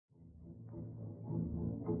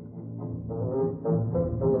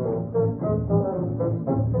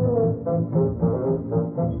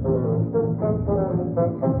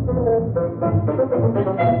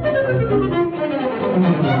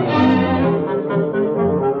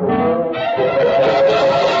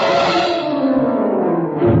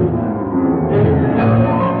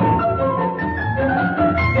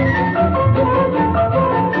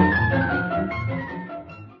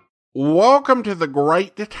Welcome to the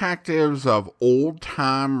Great Detectives of Old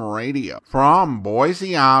Time Radio. From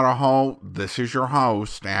Boise, Idaho, this is your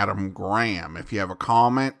host, Adam Graham. If you have a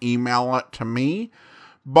comment, email it to me,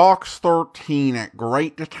 box13 at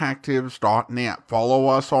greatdetectives.net. Follow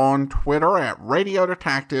us on Twitter at Radio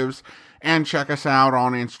Detectives, and check us out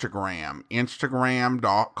on Instagram,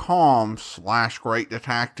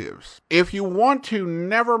 instagram.com/greatdetectives. If you want to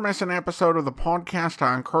never miss an episode of the podcast,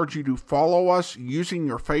 I encourage you to follow us using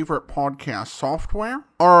your favorite podcast software.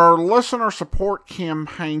 Our listener support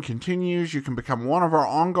campaign continues. You can become one of our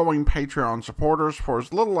ongoing Patreon supporters for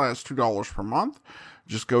as little as $2 per month.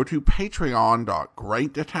 Just go to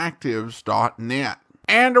patreon.greatdetectives.net.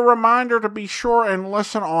 And a reminder to be sure and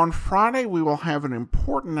listen on Friday. We will have an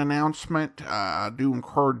important announcement. I do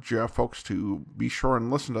encourage folks to be sure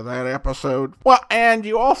and listen to that episode. Well, and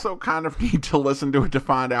you also kind of need to listen to it to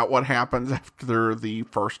find out what happens after the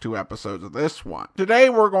first two episodes of this one. Today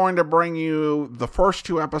we're going to bring you the first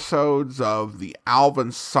two episodes of the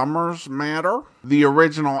Alvin Summers matter. The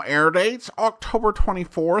original air dates, October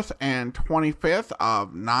 24th and 25th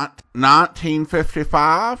of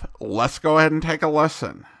 1955. Let's go ahead and take a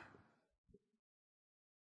listen.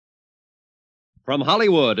 From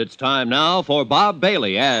Hollywood, it's time now for Bob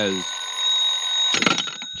Bailey as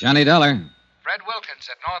Johnny Dollar. Fred Wilkins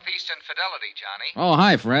at Northeastern Fidelity, Johnny. Oh,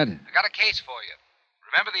 hi, Fred. I got a case for you.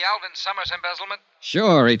 Remember the Alvin Summers embezzlement?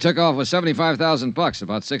 Sure, he took off with $75,000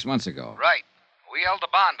 about 6 months ago. Right. We held a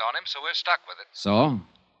bond on him, so we're stuck with it. So?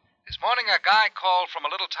 This morning, a guy called from a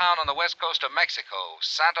little town on the west coast of Mexico,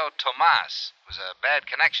 Santo Tomas. It was a bad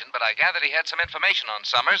connection, but I gathered he had some information on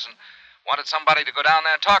Summers and wanted somebody to go down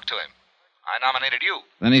there and talk to him. I nominated you.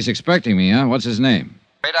 Then he's expecting me, huh? What's his name?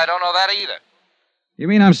 Wait, I don't know that either. You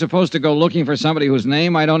mean I'm supposed to go looking for somebody whose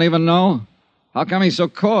name I don't even know? How come he's so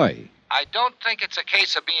coy? I don't think it's a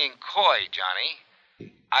case of being coy, Johnny.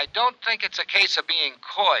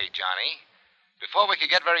 Before we could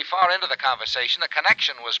get very far into the conversation, the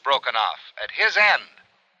connection was broken off at his end.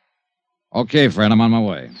 Okay, Fred, I'm on my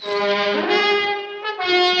way.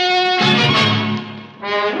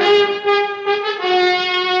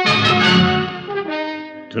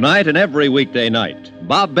 Tonight and every weekday night,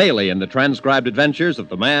 Bob Bailey in the transcribed adventures of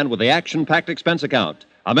the man with the action-packed expense account,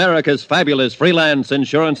 America's fabulous freelance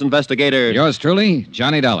insurance investigator. Yours truly,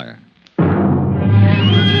 Johnny Dollar.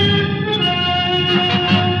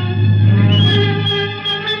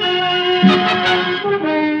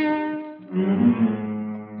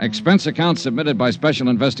 Expense account submitted by Special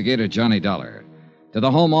Investigator Johnny Dollar to the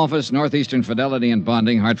Home Office, Northeastern Fidelity and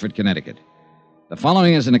Bonding, Hartford, Connecticut. The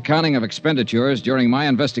following is an accounting of expenditures during my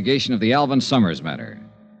investigation of the Alvin Summers matter.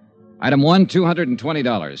 Item 1,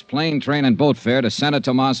 $220, plane, train, and boat fare to Santo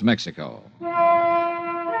Tomas, Mexico.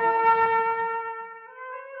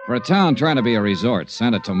 For a town trying to be a resort,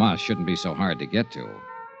 Santo Tomas shouldn't be so hard to get to.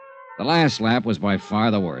 The last lap was by far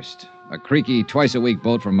the worst. A creaky, twice-a-week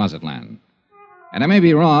boat from Mazatlan. And I may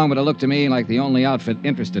be wrong, but it looked to me like the only outfit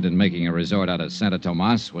interested in making a resort out of Santo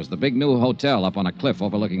Tomas was the big new hotel up on a cliff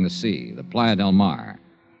overlooking the sea, the Playa del Mar.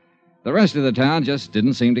 The rest of the town just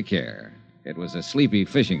didn't seem to care. It was a sleepy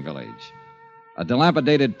fishing village. A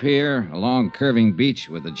dilapidated pier, a long curving beach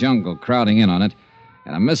with the jungle crowding in on it,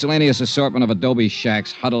 and a miscellaneous assortment of adobe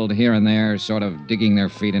shacks huddled here and there, sort of digging their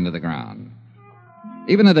feet into the ground.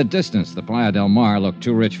 Even at a distance, the Playa del Mar looked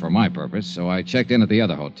too rich for my purpose, so I checked in at the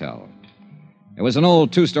other hotel. It was an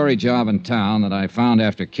old two-story job in town that I found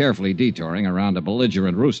after carefully detouring around a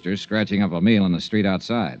belligerent rooster scratching up a meal in the street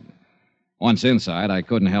outside. Once inside, I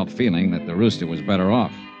couldn't help feeling that the rooster was better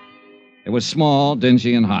off. It was small,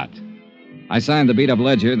 dingy, and hot. I signed the beat-up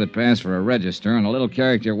ledger that passed for a register, and a little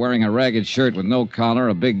character wearing a ragged shirt with no collar,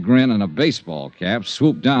 a big grin, and a baseball cap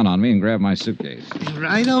swooped down on me and grabbed my suitcase.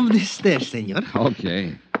 Right up the stairs, senor.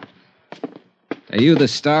 Okay. Are you the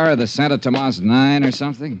star of the Santo Tomas 9 or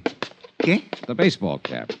something? ¿Qué? The baseball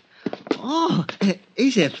cap. Oh,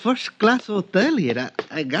 it's a first-class hotel here.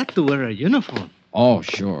 I got to wear a uniform. Oh,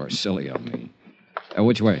 sure. Silly of me.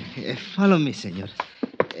 Which way? Follow me, senor.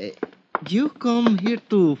 You come here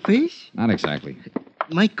to fish? Not exactly.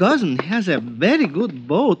 My cousin has a very good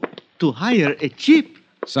boat to hire a cheap.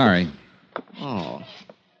 Sorry. Oh.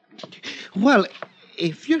 Well,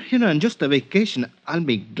 if you're here on just a vacation, I'll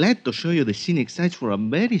be glad to show you the scenic sights for a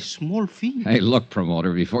very small fee. Hey, look,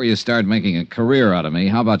 promoter, before you start making a career out of me,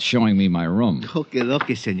 how about showing me my room?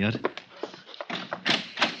 Okay, senor.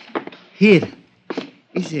 Here.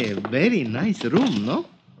 It's a very nice room, no?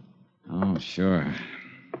 Oh, sure.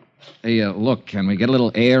 Hey, look, can we get a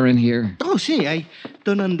little air in here? Oh, see, I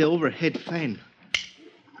turn on the overhead fan.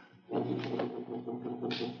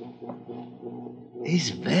 It's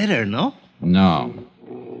better, no? No.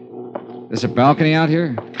 There's a balcony out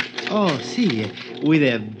here? Oh, see, with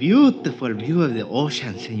a beautiful view of the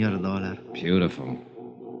ocean, Senor Dollar. Beautiful.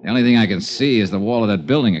 The only thing I can see is the wall of that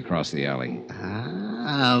building across the alley.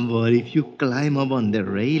 Ah, but if you climb up on the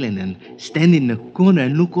railing and stand in the corner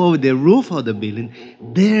and look over the roof of the building,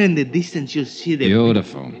 there in the distance you'll see the...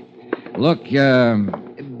 Beautiful. Look,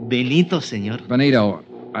 Benito, senor. Benito,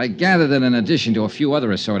 I gather that in addition to a few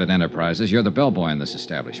other assorted enterprises, you're the bellboy in this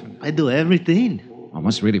establishment. I do everything. Oh,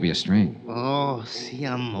 must really be a strain. Oh, see,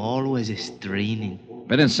 I'm always straining.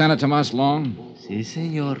 Been in Santa Tomas long? Si,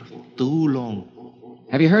 senor. Too long.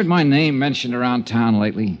 Have you heard my name mentioned around town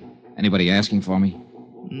lately? Anybody asking for me?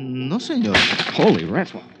 No, senor. Holy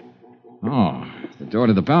rattle. Oh, the door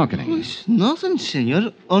to the balcony. Oh, it's nothing,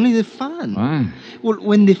 senor. Only the fan. What? Well,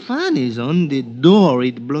 when the fan is on, the door,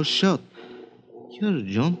 it blows shut. You're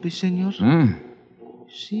jumpy, senor. Huh?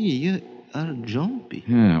 See, you are jumpy.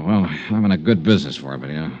 Yeah, well, I'm in a good business for it, but,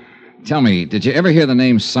 Tell me, did you ever hear the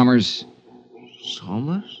name Summers?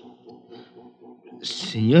 Summers?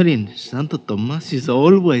 Senor, in Santo Tomas is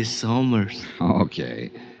always Summers. Okay.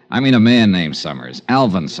 I mean a man named Summers.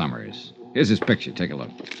 Alvin Summers. Here's his picture. Take a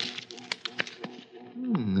look.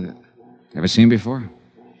 Ever seen him before?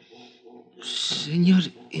 Senor,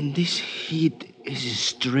 in this heat, it's a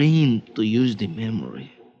strain to use the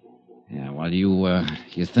memory. Yeah, well,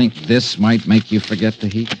 you think this might make you forget the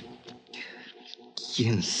heat?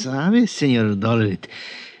 Quien sabe, Senor Dollar, it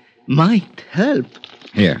might help.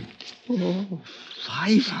 Here. Oh,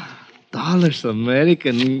 $5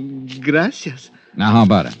 American. Gracias. Now, how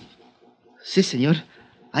about it? Si, senor.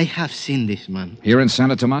 I have seen this man. Here in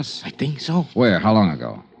Santa Tomas? I think so. Where? How long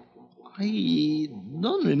ago? I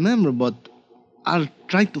don't remember, but I'll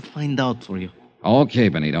try to find out for you. Okay,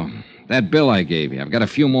 Benito. That bill I gave you, I've got a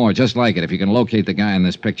few more just like it if you can locate the guy in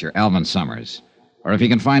this picture, Alvin Summers. Or if you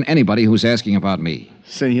can find anybody who's asking about me.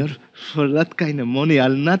 Senor, for that kind of money, I'll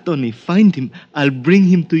not only find him, I'll bring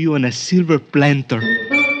him to you on a silver planter.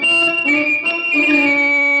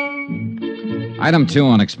 Item 2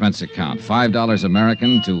 on expense account, $5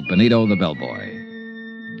 American to Benito the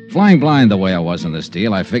bellboy. Flying blind the way I was in this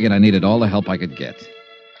deal, I figured I needed all the help I could get.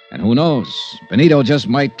 And who knows, Benito just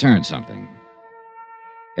might turn something.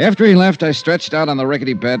 After he left, I stretched out on the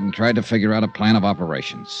rickety bed and tried to figure out a plan of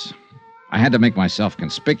operations. I had to make myself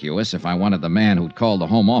conspicuous if I wanted the man who'd called the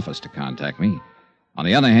home office to contact me. On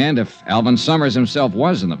the other hand, if Alvin Summers himself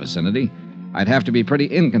was in the vicinity, I'd have to be pretty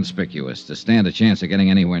inconspicuous to stand a chance of getting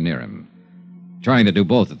anywhere near him. Trying to do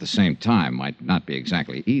both at the same time might not be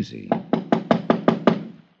exactly easy.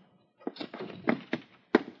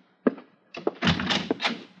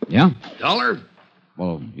 Yeah? Dollar?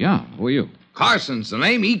 Well, yeah. Who are you? Carson's the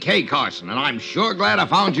name, E.K. Carson, and I'm sure glad I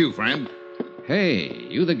found you, friend. Hey,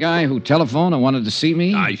 you the guy who telephoned and wanted to see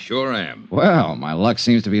me? I sure am. Well, my luck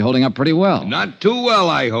seems to be holding up pretty well. Not too well,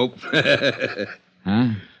 I hope. Huh?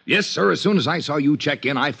 Yes, sir. As soon as I saw you check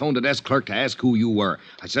in, I phoned the desk clerk to ask who you were.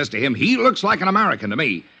 I says to him, he looks like an American to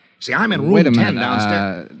me. See, I'm in room Wait a 10 minute.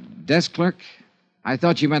 downstairs. Desk clerk? I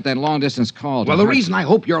thought you meant that long-distance call. Well, the reason I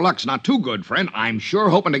hope your luck's not too good, friend, I'm sure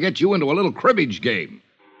hoping to get you into a little cribbage game.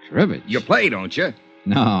 Cribbage? You play, don't you?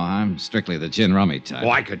 No, I'm strictly the gin rummy type. Oh,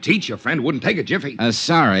 I could teach you, friend. Wouldn't take a jiffy.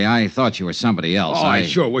 Sorry, I thought you were somebody else. Oh, I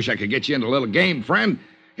sure wish I could get you into a little game, friend.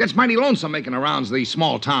 Gets mighty lonesome making the rounds of these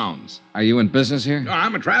small towns. Are you in business here? No,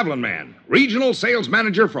 I'm a traveling man. Regional sales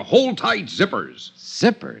manager for Hold Tight Zippers.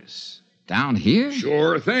 Zippers? Down here?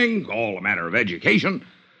 Sure thing. All a matter of education.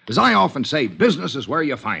 As I often say, business is where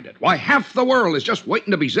you find it. Why, half the world is just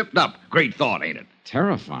waiting to be zipped up. Great thought, ain't it?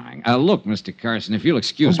 Terrifying. Look, Mr. Carson, if you'll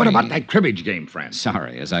excuse What me... about that cribbage game, friend?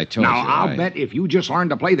 Sorry, as I told Now, you, I'll bet if you just learned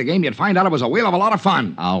to play the game, you'd find out it was a whale of a lot of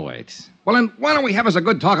fun. I'll wait. Well, then, why don't we have us a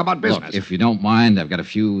good talk about business? Look, if you don't mind, I've got a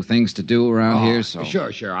few things to do around here, so...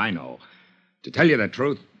 Sure, I know. To tell you the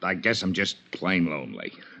truth, I guess I'm just plain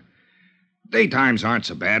lonely. Daytimes aren't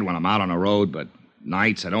so bad when I'm out on the road, but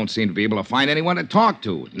nights I don't seem to be able to find anyone to talk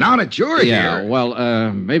to. Now that you're Yeah, here...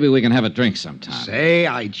 well, maybe we can have a drink sometime. Say,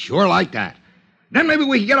 I'd sure like that. Then maybe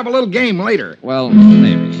we can get up a little game later. Well,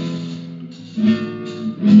 maybe.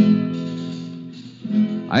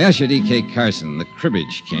 I ushered E.K. Carson, the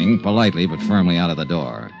cribbage king, politely but firmly out of the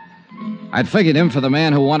door. I'd figured him for the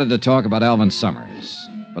man who wanted to talk about Alvin Summers,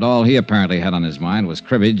 but all he apparently had on his mind was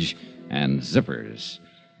cribbage and zippers.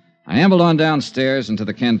 I ambled on downstairs into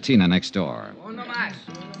the cantina next door.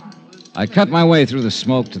 I cut my way through the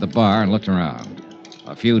smoke to the bar and looked around.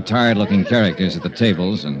 A few tired-looking characters at the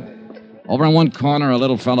tables, and over in one corner, a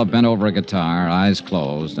little fellow bent over a guitar, eyes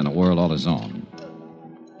closed, in a world all his own.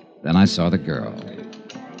 Then I saw the girl,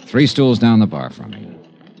 3 stools down the bar from me.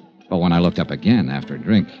 But when I looked up again after a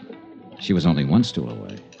drink, she was only 1 stool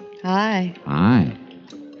away. Hi. Hi.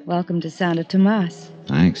 Welcome to Santo Tomas.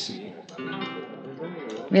 Thanks.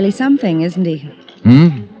 Really something, isn't he?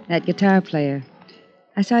 Hmm? That guitar player.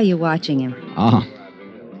 I saw you watching him. Oh,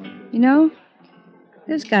 You know,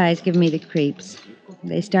 those guys give me the creeps.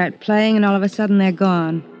 They start playing and all of a sudden they're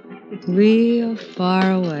gone. Real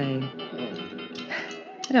far away.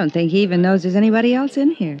 I don't think he even knows there's anybody else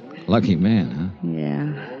in here. lucky man, huh?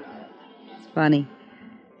 Yeah. It's funny.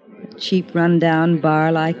 A cheap, run-down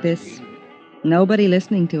bar like this. Nobody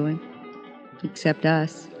listening to him. Except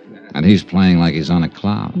us. And he's playing like he's on a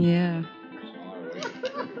cloud. Yeah.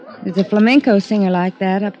 There's a flamenco singer like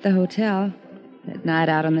that up at the hotel. At night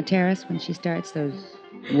out on the terrace when she starts those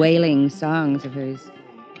wailing songs of hers.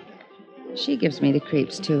 She gives me the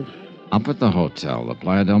creeps, too. Up at the hotel, the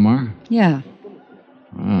Playa del Mar? Yeah.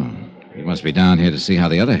 Oh, he must be down here to see how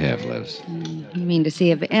the other half lives. You mean to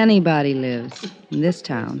see if anybody lives in this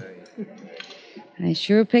town. I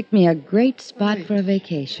sure picked me a great spot for a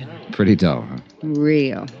vacation. Pretty dull, huh?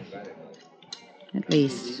 Real. At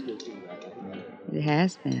least, it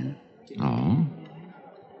has been. Oh?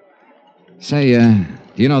 Say,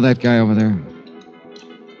 do you know that guy over there?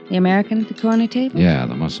 The American at the corner table? Yeah,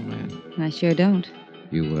 the muscle man. I sure don't.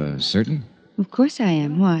 You, certain? Of course I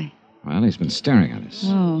am. Why? Well, he's been staring at us.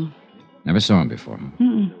 Oh. Never saw him before, huh?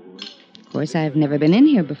 Mm-mm. Of course, I've never been in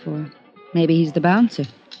here before. Maybe he's the bouncer.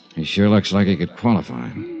 He sure looks like he could qualify.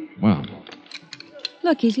 Well,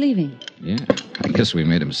 Look, he's leaving. yeah, I guess we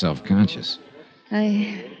made him self-conscious.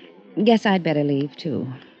 I guess I'd better leave,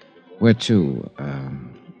 too. Where to,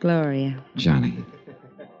 Gloria. Johnny?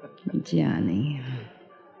 Johnny.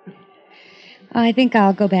 I think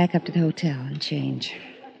I'll go back up to the hotel and change.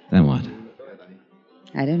 Then what?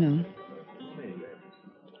 I don't know.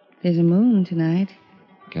 There's a moon tonight.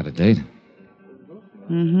 Got a date?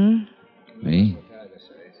 Mm-hmm. Me?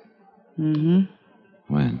 Mm-hmm.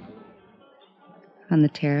 When? On the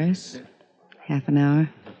terrace. Half an hour.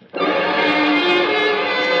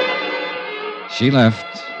 She left,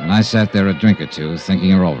 and I sat there a drink or two, thinking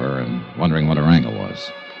her over and wondering what her angle was.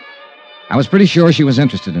 I was pretty sure she was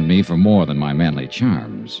interested in me for more than my manly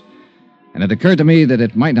charms. And it occurred to me that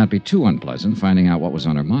it might not be too unpleasant finding out what was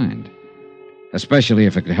on her mind. Especially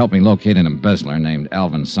if it could help me locate an embezzler named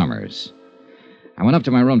Alvin Summers. I went up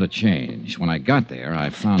to my room to change. When I got there, I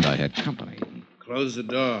found I had company. Close the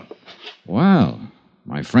door. Well,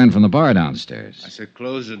 my friend from the bar downstairs. I said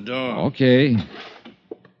close the door. Okay.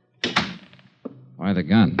 Why the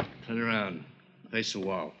gun? Turn around. Face the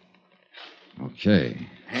wall. Okay.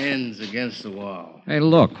 Hands against the wall. Hey,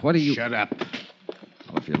 look, what are you... Shut up.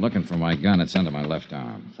 Well, if you're looking for my gun, it's under my left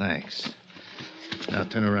arm. Thanks. Now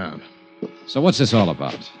turn around. So what's this all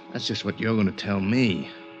about? That's just what you're going to tell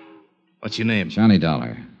me. What's your name? Johnny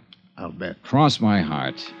Dollar. I'll bet. Cross my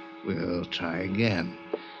heart. We'll try again.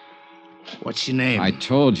 What's your name? I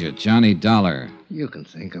told you, Johnny Dollar. You can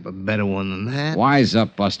think of a better one than that. Wise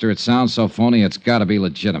up, Buster. It sounds so phony, it's got to be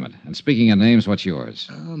legitimate. And speaking of names, what's yours?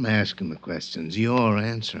 I'm asking the questions. You're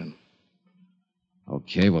answering.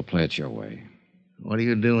 Okay, we'll play it your way. What are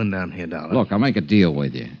you doing down here, Dollar? Look, I'll make a deal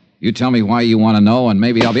with you. You tell me why you want to know, and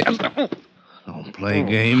maybe I'll be... Don't play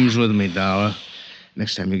games with me, Dollar.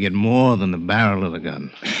 Next time you get more than the barrel of the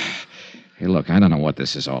gun. Hey, look, I don't know what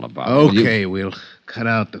this is all about. Will you- Okay, we'll cut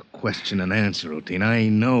out the question and answer routine. I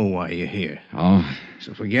know why you're here. Oh,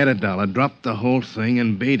 So forget it, Dollar. Drop the whole thing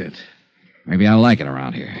and beat it. maybe I like it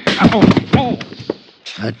around here.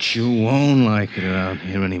 But you won't like it around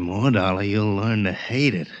here anymore, Dollar. You'll learn to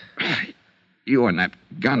hate it. You and that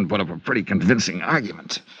gun put up a pretty convincing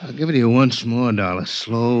argument. I'll give it to you once more, Dollar.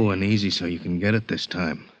 Slow and easy so you can get it this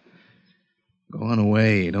time. Go on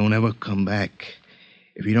away. Don't ever come back.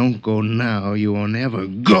 If you don't go now, you won't ever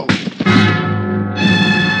go.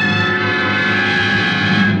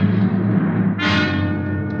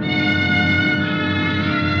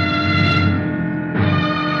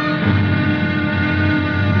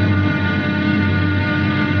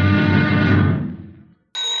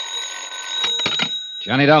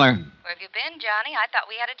 Johnny Dollar. Where have you been, Johnny? I thought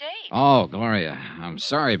we had a date. Oh, Gloria. I'm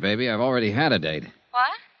sorry, baby. I've already had a date. What?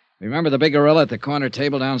 Remember the big gorilla at the corner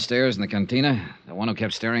table downstairs in the cantina? The one who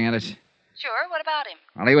kept staring at us? Sure. What about him?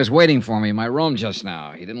 Well, he was waiting for me in my room just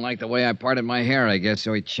now. He didn't like the way I parted my hair, I guess,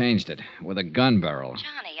 so he changed it with a gun barrel.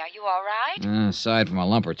 Johnny, are you all right? Aside from a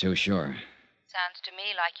lump or two, sure. Sounds to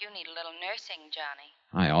me like you need a little nursing, Johnny.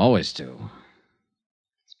 I always do.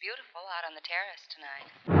 It's beautiful out on the terrace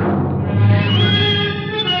tonight.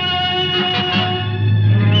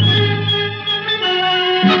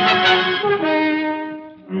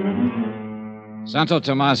 Santo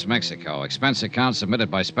Tomas, Mexico. Expense account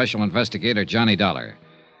submitted by Special Investigator Johnny Dollar.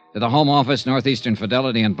 To the Home Office, Northeastern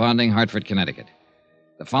Fidelity and Bonding, Hartford, Connecticut.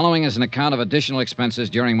 The following is an account of additional expenses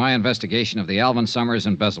during my investigation of the Alvin Summers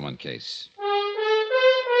embezzlement case.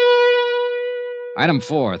 Item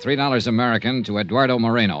 4, $3 American to Eduardo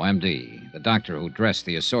Moreno, M.D., the doctor who dressed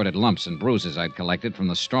the assorted lumps and bruises I'd collected from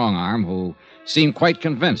the strong arm who seemed quite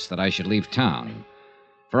convinced that I should leave town.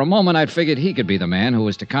 For a moment, I'd figured he could be the man who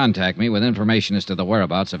was to contact me with information as to the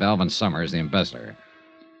whereabouts of Alvin Summers, the embezzler.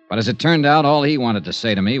 But as it turned out, all he wanted to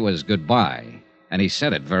say to me was goodbye, and he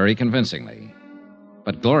said it very convincingly.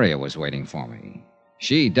 But Gloria was waiting for me.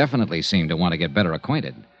 She definitely seemed to want to get better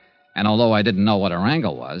acquainted. And although I didn't know what her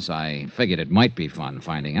angle was, I figured it might be fun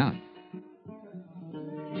finding out.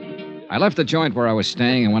 I left the joint where I was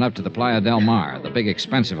staying and went up to the Playa del Mar, the big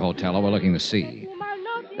expensive hotel overlooking the sea.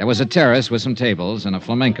 There was a terrace with some tables and a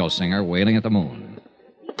flamenco singer wailing at the moon.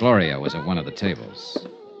 Gloria was at one of the tables.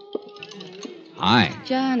 Hi.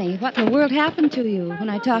 Johnny, what in the world happened to you when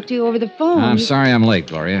I talked to you over the phone? I'm sorry I'm late,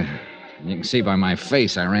 Gloria. You can see by my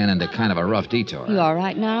face I ran into kind of a rough detour. You all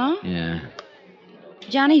right now? Yeah.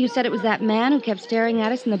 Johnny, you said it was that man who kept staring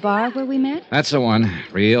at us in the bar where we met? That's the one.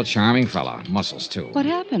 Real charming fella. Muscles, too. What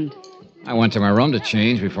happened? I went to my room to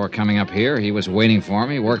change before coming up here. He was waiting for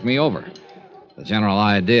me, worked me over. The general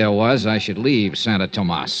idea was I should leave Santa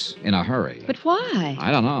Tomas in a hurry. But why? I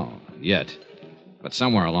don't know, yet. But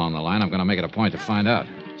somewhere along the line, I'm going to make it a point to find out.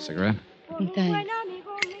 Cigarette? Thanks.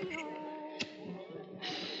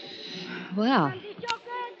 Well,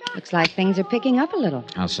 looks like things are picking up a little.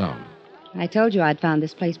 How so? I told you I'd found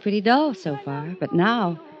this place pretty dull so far, but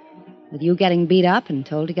now, with you getting beat up and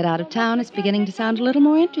told to get out of town, it's beginning to sound a little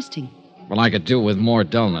more interesting. Well, I could do with more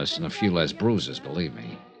dullness and a few less bruises, believe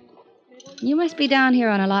me. You must be down here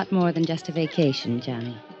on a lot more than just a vacation,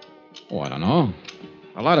 Johnny. Oh, I don't know.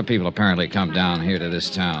 A lot of people apparently come down here to this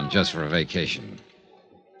town just for a vacation.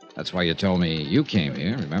 That's why you told me you came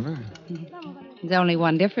here, remember? There's only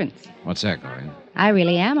one difference. What's that, Gloria? I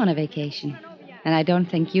really am on a vacation, and I don't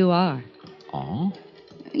think you are. Oh?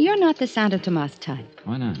 You're not the Santa Tomas type.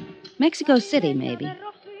 Why not? Mexico City, maybe.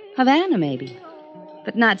 Havana, maybe.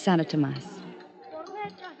 But not Santa Tomas.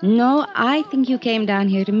 No, I think you came down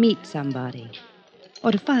here to meet somebody.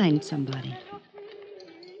 Or to find somebody.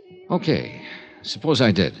 Okay. Suppose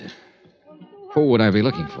I did. Who would I be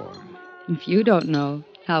looking for? If you don't know,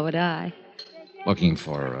 how would I? Looking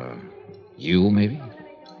for, you, maybe?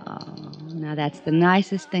 Oh, now that's the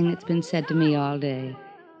nicest thing that's been said to me all day.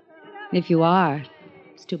 If you are,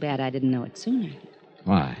 it's too bad I didn't know it sooner.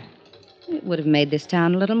 Why? It would have made this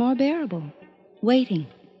town a little more bearable. Waiting.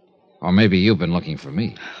 Or maybe you've been looking for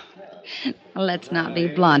me. Let's not be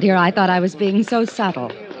blunt here. I thought I was being so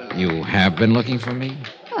subtle. You have been looking for me?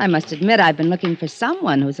 Well, I must admit I've been looking for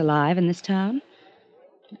someone who's alive in this town.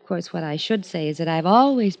 Of course, what I should say is that I've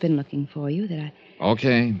always been looking for you, that I...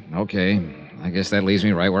 Okay. I guess that leaves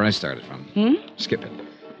me right where I started from. Skip it.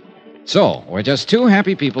 So, we're just two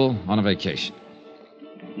happy people on a vacation.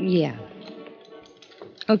 Yeah.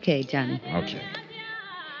 Okay, Johnny. Okay.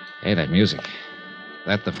 Hey, that music.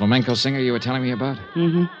 That the flamenco singer you were telling me about?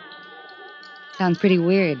 Mm-hmm. Sounds pretty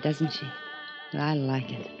weird, doesn't she? But I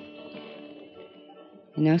like it.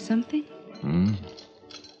 You know something?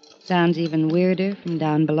 Sounds even weirder from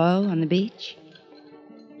down below on the beach.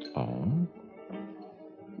 Oh?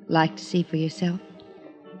 Like to see for yourself?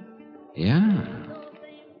 Yeah,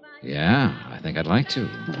 I think I'd like to.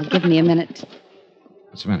 Well, give me a minute.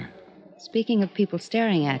 What's the matter? Speaking of people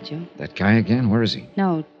staring at you. That guy again? Where is he?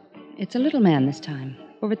 No, it's a little man this time.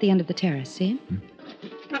 Over at the end of the terrace, see him?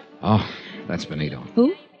 Oh, that's Benito.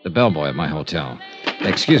 Who? The bellboy at my hotel.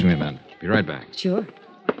 Excuse me a minute. Be right back. Sure.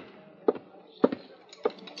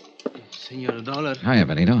 Senor Dollar. Hiya,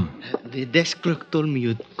 Benito. The desk clerk told me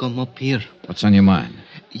you'd come up here. What's on your mind?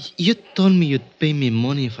 You told me you'd pay me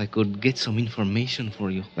money if I could get some information for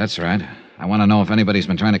you. That's right. I want to know if anybody's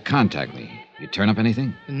been trying to contact me. You turn up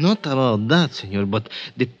anything? Not about that, senor, but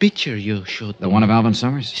the picture you showed The me. one of Alvin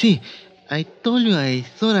Summers? See, I told you I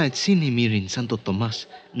thought I'd seen him here in Santo Tomas.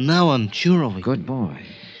 Now I'm sure of it. Good boy.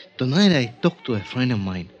 Tonight I talked to a friend of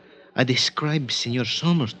mine. I described Senor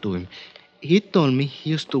Summers to him. He told me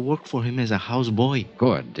he used to work for him as a houseboy.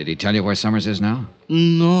 Good. Did he tell you where Summers is now?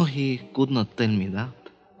 No, he could not tell me that.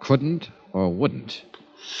 Couldn't or wouldn't?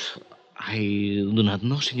 I do not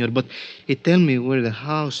know, senor, but he told me where the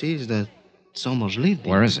house is that Summers lived in.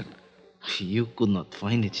 Where is it? You could not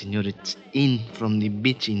find it, senor. It's in from the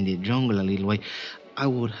beach in the jungle a little way. I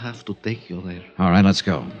would have to take you there. All right, let's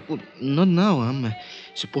go. Well, not now. I'm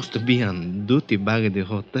supposed to be on duty back at the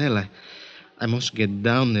hotel. I must get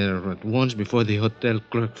down there at once before the hotel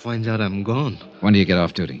clerk finds out I'm gone. When do you get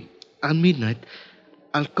off duty? At midnight.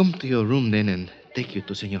 I'll come to your room then and take you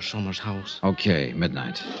to Senor Somers' house. Okay,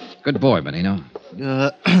 midnight. Good boy, Benino.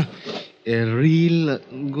 A real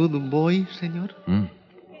good boy, senor?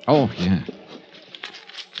 Oh, yeah.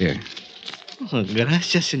 Here. Oh,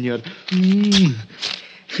 gracias, senor.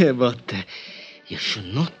 But you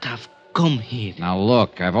should not have come here. Now,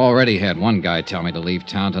 look, I've already had one guy tell me to leave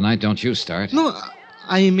town tonight. Don't you start. No,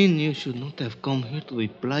 I mean you should not have come here to the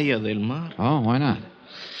Playa del Mar. Oh, why not?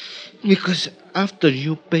 Because after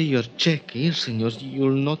you pay your check here, senor,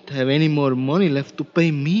 you'll not have any more money left to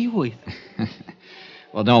pay me with.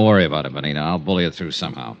 Well, don't worry about it, Benino. I'll bully it through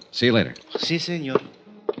somehow. See you later. Si, senor.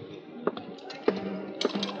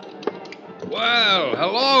 Well,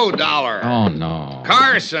 hello, Dollar. Oh, no.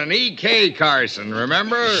 Carson, E.K. Carson,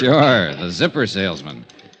 remember? Sure, the zipper salesman.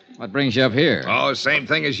 What brings you up here? Oh, same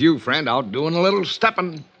thing as you, friend. Out doing a little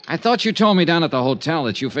stepping. I thought you told me down at the hotel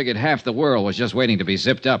that you figured half the world was just waiting to be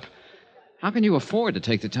zipped up. How can you afford to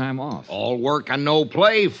take the time off? All work and no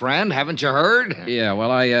play, friend. Haven't you heard? Yeah, well,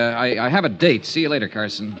 I have a date. See you later,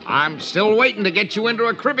 Carson. I'm still waiting to get you into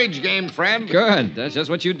a cribbage game, friend. Good. That's just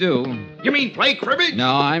what you do. You mean play cribbage?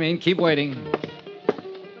 No, I mean keep waiting.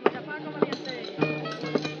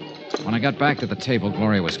 When I got back to the table,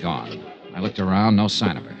 Gloria was gone. I looked around, no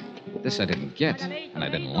sign of her. This I didn't get, and I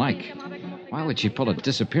didn't like. Why would she pull a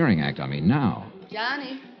disappearing act on me now?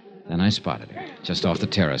 Johnny. Then I spotted her, just off the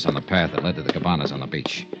terrace on the path that led to the cabanas on the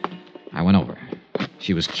beach. I went over.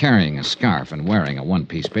 She was carrying a scarf and wearing a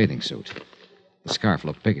one-piece bathing suit. The scarf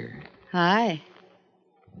looked bigger. Hi.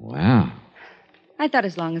 Wow. I thought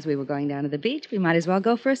as long as we were going down to the beach, we might as well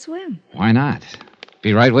go for a swim. Why not?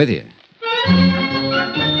 Be right with you.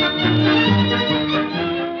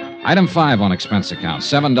 Item 5 on expense account.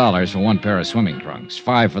 $7 for one pair of swimming trunks.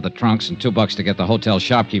 $5 for the trunks and $2 to get the hotel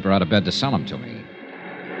shopkeeper out of bed to sell them to me.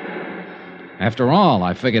 After all,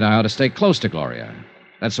 I figured I ought to stay close to Gloria.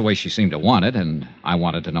 That's the way she seemed to want it, and I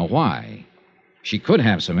wanted to know why. She could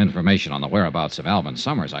have some information on the whereabouts of Alvin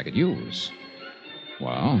Summers I could use.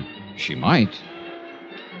 Well, she might.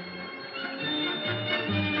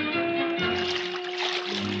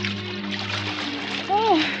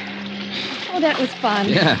 Oh, that was fun.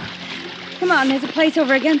 Yeah. Come on, there's a place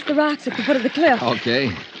over against the rocks at the foot of the cliff.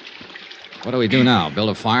 Okay. What do we do now? Build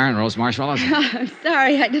a fire and roast marshmallows? I'm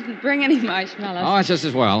sorry, I didn't bring any marshmallows. Oh, it's just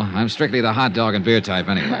as well. I'm strictly the hot dog and beer type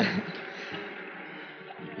anyway.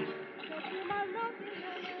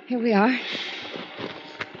 Here we are.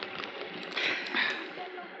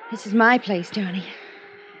 This is my place, Johnny.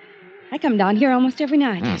 I come down here almost every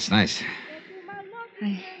night. Oh, it's nice.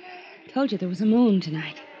 I told you there was a moon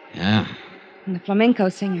tonight. Yeah. And the flamenco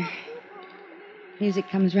singer. Music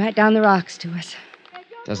comes right down the rocks to us.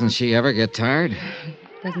 Doesn't she ever get tired?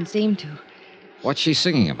 Doesn't seem to. What's she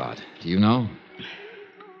singing about? Do you know?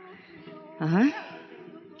 Uh-huh.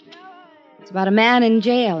 It's about a man in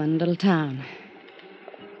jail in a little town.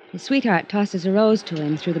 His sweetheart tosses a rose to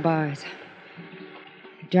him through the bars.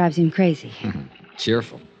 It drives him crazy.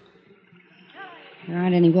 Cheerful. There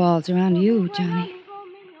aren't any walls around you, Johnny.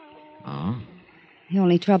 Oh? The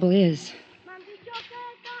only trouble is,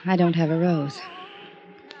 I don't have a rose.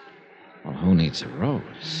 Well, who needs a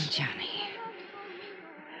rose? Johnny.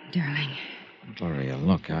 Darling. Gloria,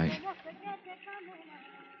 look,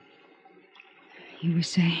 You were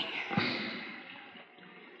saying...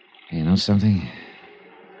 You know something?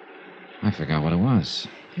 I forgot what it was.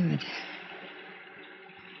 Good.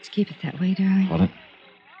 Let's keep it that way, darling. Hold it.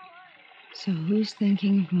 So who's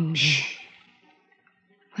thinking of moving? Shh.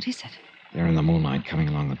 What is it? They're in the moonlight coming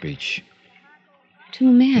along the beach.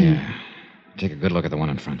 Two men. Yeah. Take a good look at the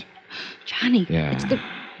one in front. Johnny, Yeah. it's the...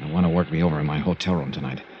 The one who worked me over in my hotel room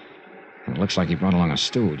tonight. And it looks like he brought along a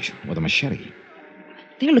stooge with a machete.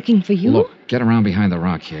 They're looking for you? Look, get around behind the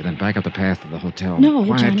rock here, then back up the path to the hotel. No,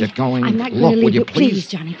 Quiet, Johnny. get going. I'm not going Look, to leave would you Please,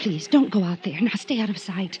 Johnny, please. Don't go out there. Now stay out of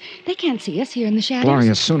sight. They can't see us here in the shadows.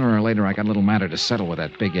 Gloria, sooner or later I got a little matter to settle with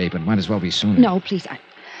that big ape. It might as well be sooner. No, please.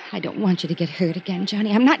 I don't want you to get hurt again,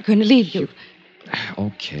 Johnny. I'm not going to leave you.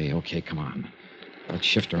 Okay, come on. Let's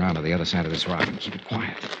shift around to the other side of this rock and keep it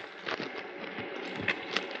quiet.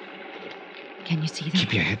 Can you see them?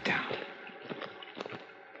 Keep your head down.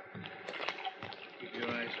 Keep your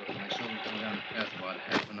eyes open. I saw him come down the path about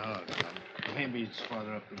half an hour ago. Maybe it's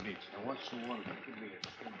farther up the beach. Now, watch the water. That could be it.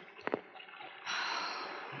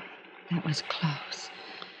 That was close.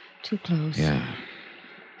 Too close. Yeah,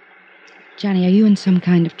 Johnny, are you in some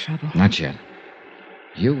kind of trouble? not yet.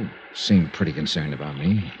 You seem pretty concerned about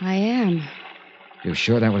me. I am. You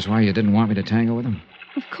sure that was why you didn't want me to tangle with him?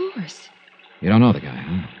 Of course. You don't know the guy,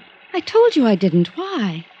 huh? I told you I didn't.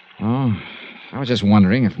 Why? Oh, I was just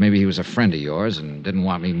wondering if maybe he was a friend of yours and didn't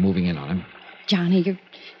want me moving in on him. Johnny,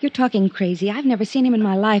 you're talking crazy. I've never seen him in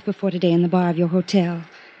my life before today in the bar of your hotel.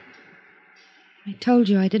 I told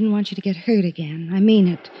you I didn't want you to get hurt again. I mean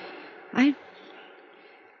it.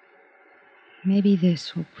 Maybe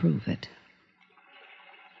this will prove it.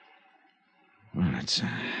 Well, that's a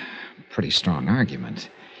pretty strong argument.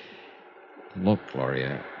 Look,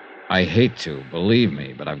 Gloria, I hate to, believe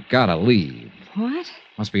me, but I've got to leave. What?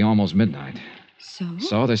 Must be almost midnight.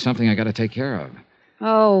 So there's something I got to take care of.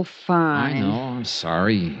 Oh, fine. I know, I'm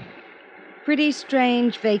sorry. Pretty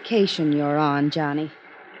strange vacation you're on, Johnny.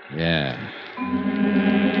 Yeah.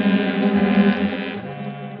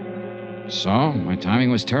 So, my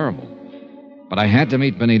timing was terrible. But I had to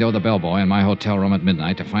meet Benito, the bellboy, in my hotel room at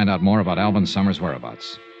midnight to find out more about Alvin Summers'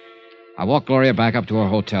 whereabouts. I walked Gloria back up to her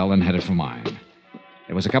hotel and headed for mine.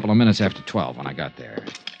 It was a couple of minutes after 12 when I got there.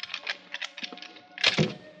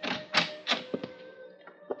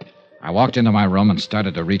 I walked into my room and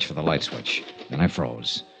started to reach for the light switch. Then I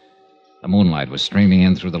froze. The moonlight was streaming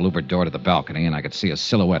in through the louvered door to the balcony, and I could see a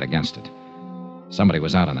silhouette against it. Somebody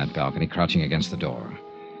was out on that balcony, crouching against the door.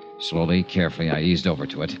 Slowly, carefully, I eased over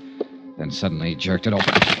to it, then suddenly jerked it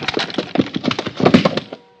open.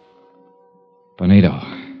 Benito.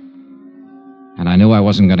 And I knew I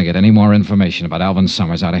wasn't going to get any more information about Alvin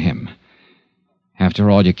Summers out of him. After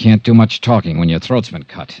all, you can't do much talking when your throat's been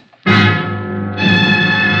cut.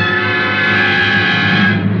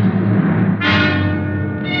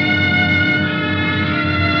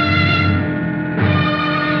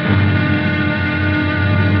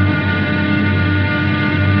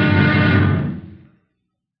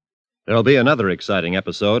 There'll be another exciting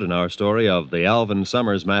episode in our story of the Alvin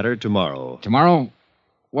Summers matter tomorrow. Tomorrow?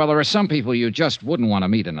 Well, there are some people you just wouldn't want to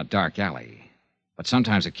meet in a dark alley. But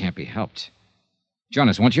sometimes it can't be helped. Join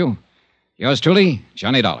us, won't you? Yours truly,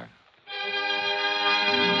 Johnny Dollar.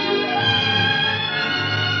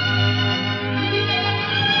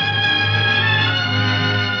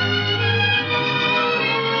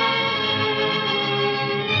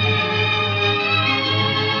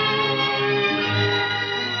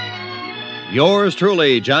 Yours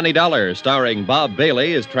truly, Johnny Dollar, starring Bob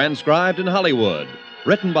Bailey, is transcribed in Hollywood.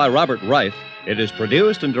 Written by Robert Reif, it is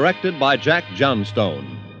produced and directed by Jack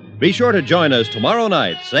Johnstone. Be sure to join us tomorrow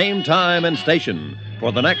night, same time and station,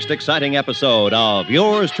 for the next exciting episode of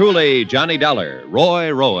Yours truly, Johnny Dollar.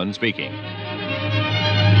 Roy Rowan speaking.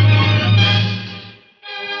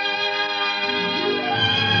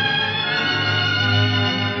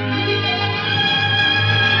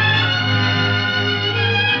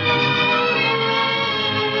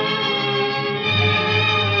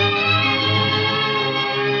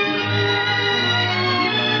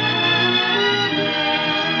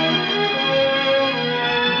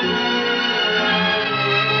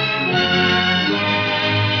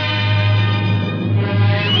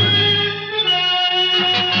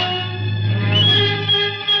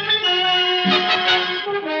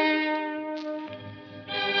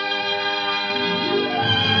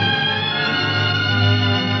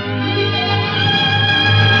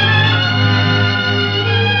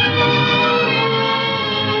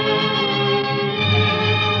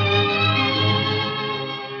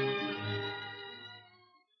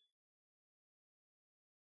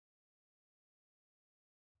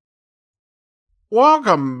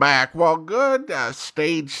 Welcome back. Well, good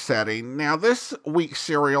stage setting. Now, this week's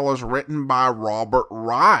serial is written by Robert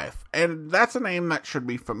Reif, and that's a name that should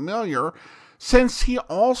be familiar since he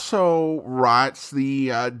also writes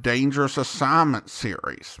the Dangerous Assignment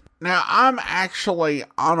series. Now, I'm actually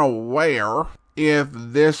unaware if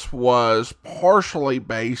this was partially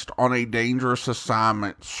based on a Dangerous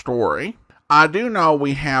Assignment story. I do know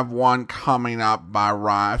we have one coming up by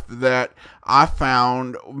Reif that I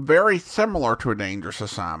found very similar to a Dangerous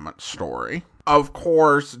Assignment story. Of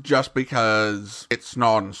course, just because it's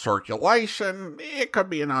not in circulation, it could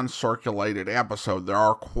be an uncirculated episode. There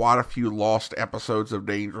are quite a few lost episodes of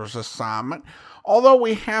Dangerous Assignment, although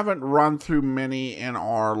we haven't run through many in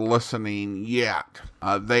our listening yet.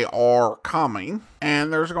 They are coming,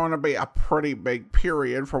 and there's going to be a pretty big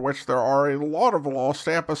period for which there are a lot of lost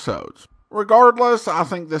episodes. Regardless, I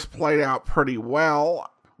think this played out pretty well,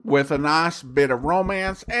 with a nice bit of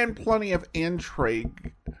romance and plenty of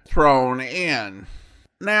intrigue thrown in.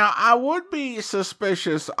 Now, I would be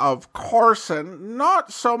suspicious of Carson,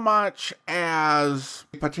 not so much as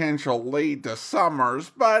a potential lead to Summers,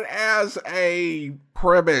 but as a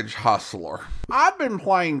cribbage hustler. I've been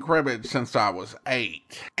playing cribbage since I was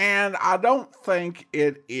 8, and I don't think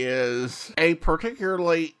it is a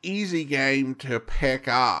particularly easy game to pick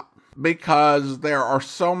up. because there are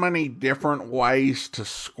so many different ways to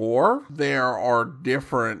score. There are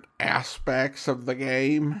different aspects of the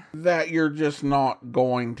game that you're just not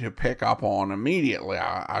going to pick up on immediately,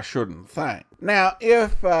 I shouldn't think. Now,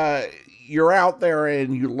 if you're out there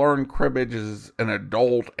and you learn cribbage as an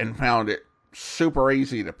adult and found it super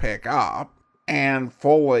easy to pick up and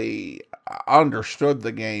fully understood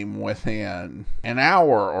the game within an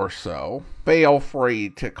hour or so, feel free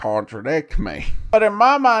to contradict me. But in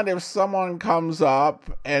my mind, if someone comes up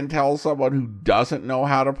and tells someone who doesn't know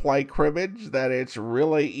how to play cribbage that it's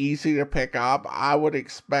really easy to pick up, I would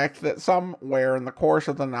expect that somewhere in the course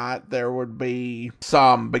of the night there would be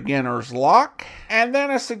some beginner's luck, and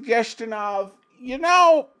then a suggestion of,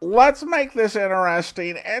 let's make this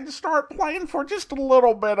interesting and start playing for just a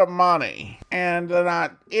little bit of money. And then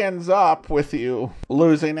it ends up with you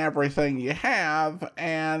losing everything you have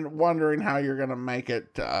and wondering how you're going to make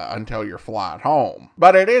it until your flight home.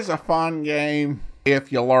 But it is a fun game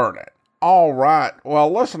if you learn it. All right,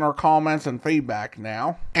 well, listener comments and feedback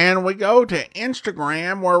now. And we go to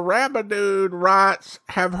Instagram, where Rabadude writes,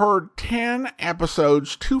 have heard 10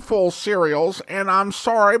 episodes, 2 full serials, and I'm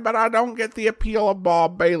sorry, but I don't get the appeal of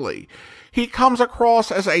Bob Bailey. He comes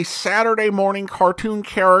across as a Saturday morning cartoon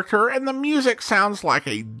character, and the music sounds like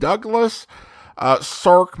a Douglas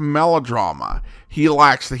Sirk melodrama. He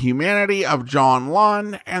lacks the humanity of John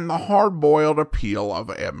Lunn and the hard-boiled appeal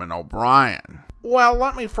of Edmund O'Brien. Well,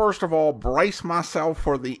 let me first of all brace myself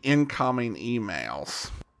for the incoming emails.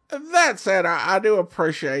 That said, I do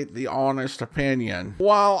appreciate the honest opinion.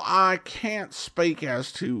 While I can't speak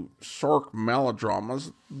as to Sirk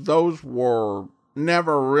melodramas, those were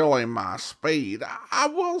never really my speed. I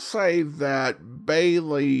will say that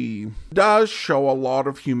Bailey does show a lot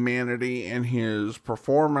of humanity in his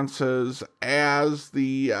performances as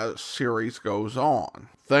the series goes on.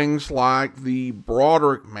 Things like the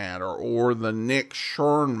Broderick matter or the Nick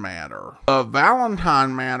Shern matter. The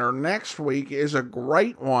Valentine matter next week is a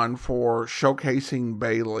great one for showcasing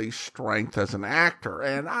Bailey's strength as an actor.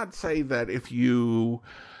 And I'd say that if you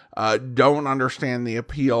don't understand the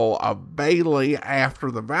appeal of Bailey after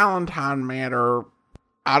the Valentine matter,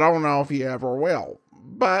 I don't know if you ever will.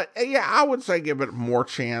 But yeah, I would say give it more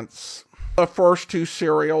chance. The first 2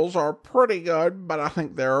 serials are pretty good, but I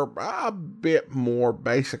think they're a bit more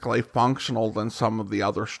basically functional than some of the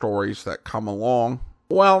other stories that come along.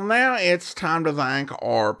 Well, now it's time to thank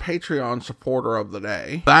our Patreon supporter of the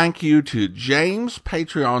day. Thank you to James,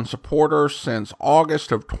 Patreon supporter since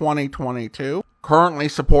August of 2022. Currently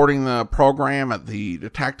supporting the program at the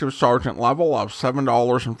Detective Sergeant level of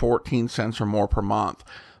 $7.14 or more per month.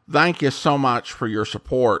 Thank you so much for your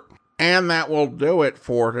support. And that will do it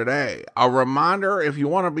for today. A reminder, if you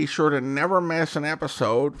want to be sure to never miss an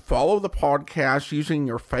episode, follow the podcast using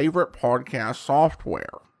your favorite podcast software.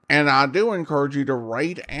 And I do encourage you to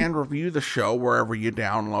rate and review the show wherever you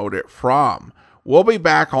download it from. We'll be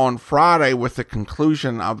back on Friday with the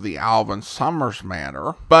conclusion of the Alvin Summers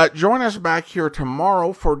matter. But join us back here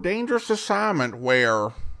tomorrow for Dangerous Assignment,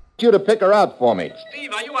 where you to pick her out for me.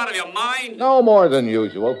 Steve, are you out of your mind? No more than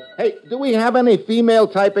usual. Hey, do we have any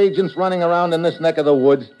female-type agents running around in this neck of the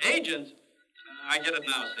woods? Agents? I get it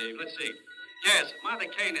now, Steve. Let's see. Yes, Martha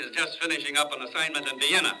Kane is just finishing up an assignment in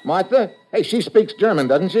Vienna. Martha? Hey, she speaks German,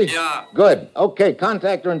 doesn't she? Yeah. Good. Okay,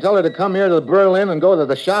 contact her and tell her to come here to Berlin and go to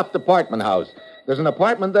the Schaft apartment house. There's an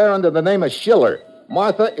apartment there under the name of Schiller.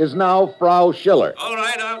 Martha is now Frau Schiller. All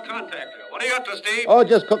right, I'll contact her. What are you up to, Steve? Oh,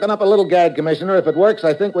 just cooking up a little gag, Commissioner. If it works,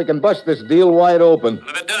 I think we can bust this deal wide open. And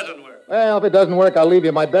if it doesn't work? Well, if it doesn't work, I'll leave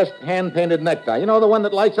you my best hand-painted necktie. You know, the one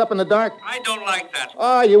that lights up in the dark? I don't like that.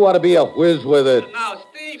 Oh, you ought to be a whiz with it. And now,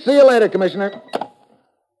 Steve... See you later, Commissioner.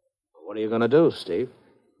 What are you going to do, Steve?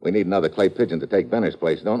 We need another clay pigeon to take Benner's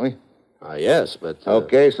place, don't we? Yes, but...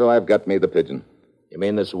 Okay, so I've got me the pigeon. You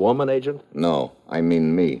mean this woman, Agent? No, I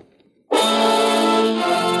mean me.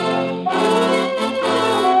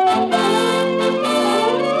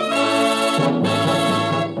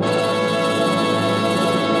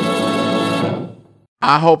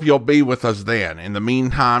 I hope you'll be with us then. In the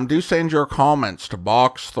meantime, do send your comments to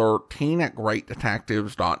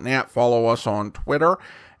box13@greatdetectives.net. Follow us on Twitter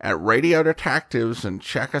at Radio Detectives and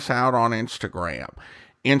check us out on Instagram.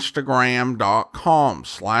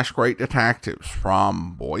 Instagram.com/greatdetectives.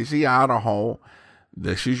 From Boise, Idaho,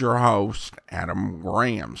 this is your host, Adam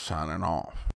Graham, signing off.